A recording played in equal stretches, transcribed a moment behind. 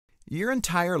Your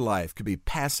entire life could be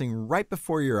passing right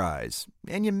before your eyes,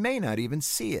 and you may not even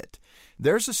see it.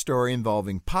 There's a story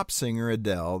involving pop singer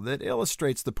Adele that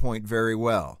illustrates the point very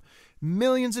well.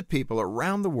 Millions of people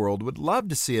around the world would love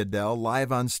to see Adele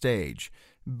live on stage,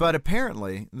 but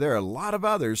apparently there are a lot of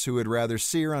others who would rather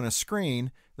see her on a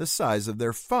screen the size of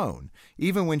their phone,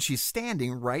 even when she's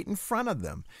standing right in front of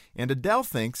them, and Adele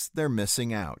thinks they're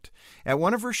missing out. At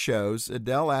one of her shows,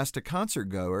 Adele asked a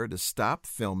concertgoer to stop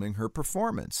filming her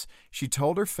performance. She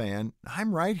told her fan,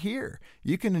 "I'm right here.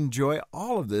 You can enjoy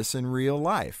all of this in real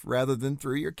life rather than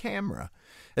through your camera."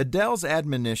 Adele's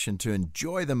admonition to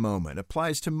enjoy the moment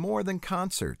applies to more than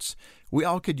concerts. We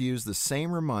all could use the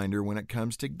same reminder when it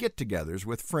comes to get-togethers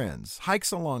with friends,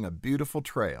 hikes along a beautiful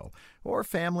trail, or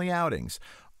family outings.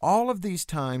 All of these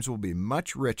times will be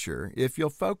much richer if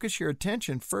you'll focus your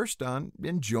attention first on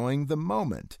enjoying the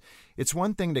moment. It's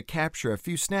one thing to capture a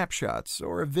few snapshots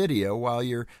or a video while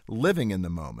you're living in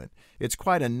the moment. It's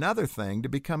quite another thing to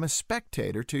become a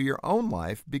spectator to your own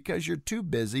life because you're too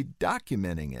busy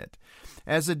documenting it.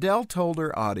 As Adele told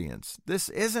her audience, this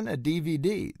isn't a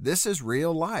DVD, this is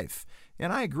real life.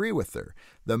 And I agree with her.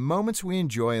 The moments we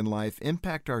enjoy in life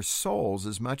impact our souls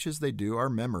as much as they do our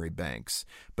memory banks,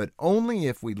 but only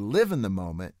if we live in the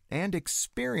moment and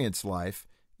experience life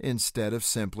instead of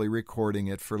simply recording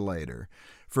it for later.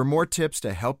 For more tips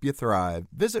to help you thrive,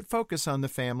 visit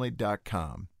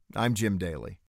FocusOnTheFamily.com. I'm Jim Daly.